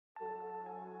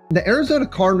The Arizona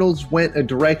Cardinals went a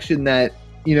direction that,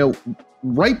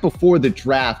 right before the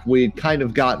draft, we had kind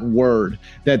of gotten word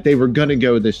that they were going to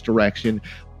go this direction.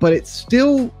 But it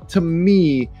still, to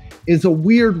me, is a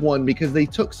weird one because they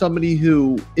took somebody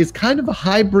who is kind of a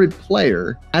hybrid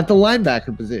player at the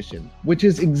linebacker position, which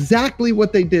is exactly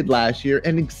what they did last year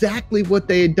and exactly what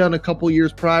they had done a couple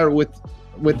years prior with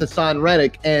𝗠𝗢𝗥𝗘𝗦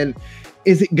Reddick. And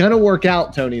is it gonna work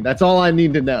out, Tony? That's all I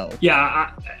need to know.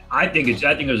 Yeah, I think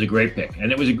it was a great pick,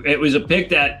 and it was a pick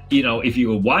that, if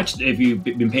you've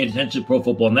been paying attention to Pro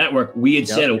Football Network, we had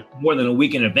said more than a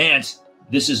week in advance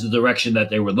this is the direction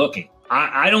that they were looking.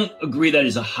 I don't agree that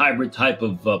he's a hybrid type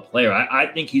of player. I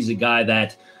think he's a guy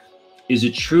that is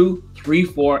a true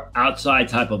 3-4 outside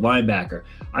type of linebacker.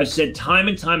 I've said time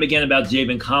and time again about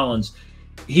Zaven Collins.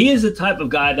 He is the type of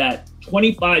guy that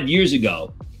 25 years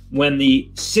ago, when the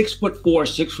 6'4",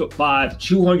 6'5",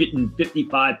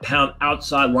 255-pound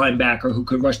outside linebacker who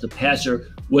could rush the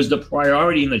passer was the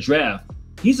priority in the draft,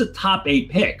 he's a top 8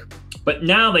 pick. But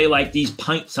now they like these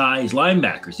pint-sized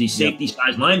linebackers, these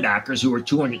safety-sized linebackers who are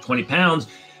 220 pounds,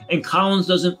 and Collins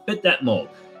doesn't fit that mold.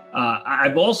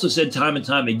 I've also said time and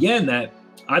time again that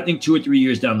I think 2 or 3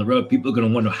 years down the road, people are going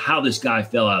to wonder how this guy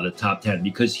fell out of the top 10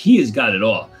 because he has got it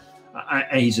all.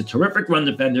 And he's a terrific run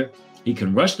defender. He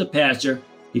can rush the passer.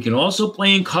 He can also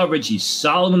play in coverage. He's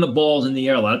solid when the ball's in the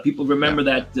air. A lot of people remember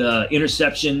that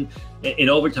interception in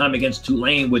overtime against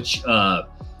Tulane, which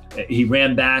he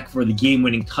ran back for the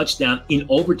game-winning touchdown in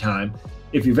overtime.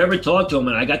 If you've ever talked to him,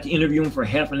 and I got to interview him for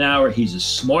half an hour, he's a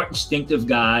smart, instinctive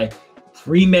guy,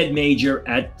 pre-med major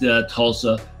at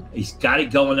Tulsa. He's got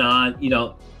it going on.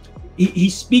 He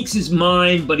speaks his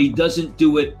mind, but he doesn't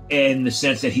do it in the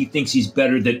sense that he thinks he's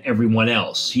better than everyone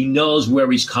else. He knows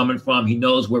where he's coming from. He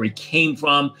knows where he came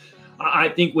from. I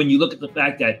think when you look at the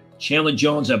fact that Chandler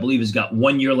Jones, I believe, has got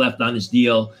 1 year left on his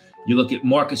deal. You look at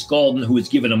Marcus Golden, who was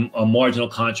given a marginal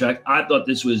contract. I thought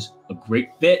this was a great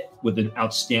fit with an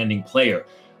outstanding player.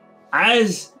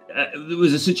 As there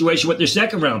was a situation with their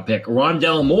second-round pick,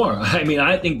 Rondale Moore. I mean,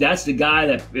 I think that's the guy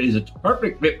that is a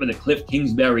perfect fit for the Kliff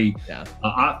Kingsbury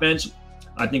offense.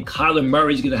 I think Kyler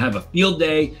Murray's going to have a field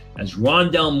day as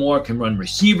Rondale Moore can run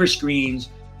receiver screens.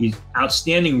 He's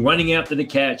outstanding running after the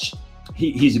catch.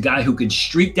 He's a guy who can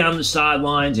streak down the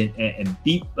sidelines and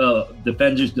beat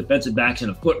defensive backs in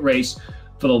a foot race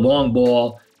for the long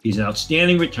ball. He's an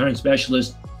outstanding return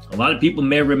specialist. A lot of people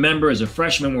may remember as a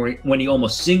freshman when he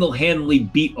almost single-handedly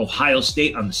beat Ohio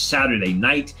State on the Saturday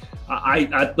night.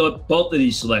 I thought both of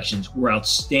these selections were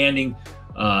outstanding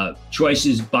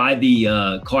choices by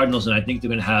the Cardinals, and I think they're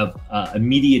going to have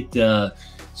immediate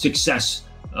success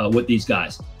with these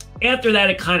guys. After that,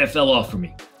 it kind of fell off for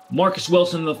me. Marcus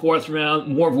Wilson in the 4th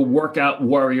round, more of a workout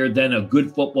warrior than a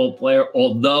good football player,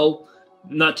 although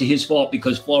not to his fault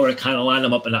because Florida kind of lined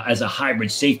him up as a hybrid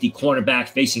safety cornerback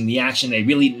facing the action. They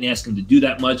really didn't ask him to do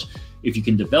that much. If you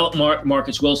can develop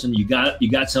Marcus Wilson, you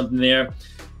got something there.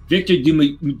 Victor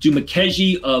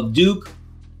𝗬𝗢𝗥𝗘𝗦 of Duke,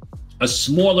 a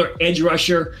smaller edge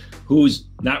rusher who's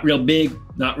not real big,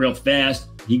 not real fast.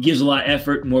 He gives a lot of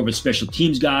effort, more of a special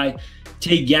teams guy.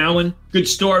 𝗬𝗢𝗟𝗡, good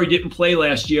story, didn't play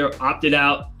last year, opted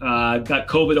out, got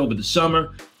COVID over the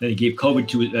summer. Then he gave COVID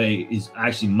to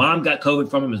his mom got COVID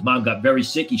from him. His mom got very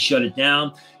sick. He shut it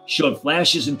down. Showed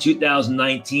flashes in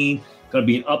 2019. Going to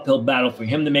be an uphill battle for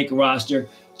him to make a roster.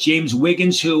 James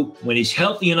Wiggins, who, when he's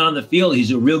healthy and on the field,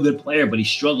 he's a real good player, but he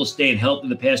struggled staying healthy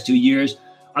the past 2 years.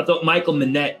 I thought Michael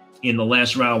Menet in the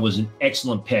last round was an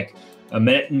excellent pick.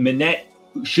 Menet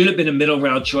should have been a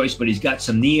middle-round choice, but he's got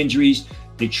some knee injuries.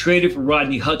 They traded for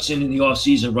Rodney Hudson in the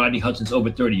offseason. Rodney Hudson's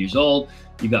over 30 years old.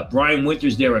 You got Brian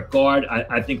Winters there at guard.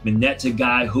 I think Manet's a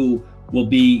guy who will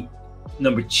be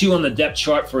number 2 on the depth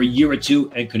chart for a year or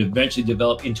two and could eventually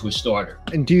develop into a starter.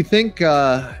 And do you think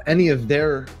any of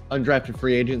their undrafted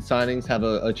free agent signings have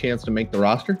a chance to make the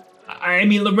roster? I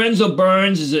mean, Lorenzo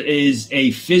Burns is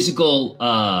a physical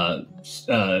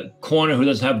corner who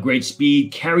doesn't have great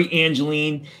speed. Kerry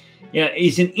Angeline,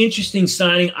 he's an interesting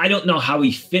signing. I don't know how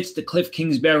he fits the Kliff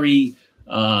Kingsbury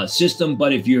system,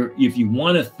 but if you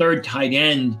want a third tight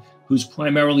end who's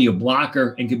primarily a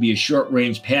blocker and could be a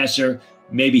short-range passer,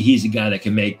 maybe he's a guy that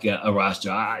can make a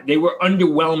roster. They were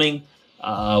underwhelming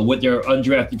with their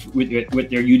undrafted with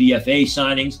their UDFA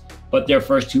signings, but their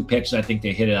first 2 picks, I think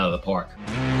they hit it out of the park.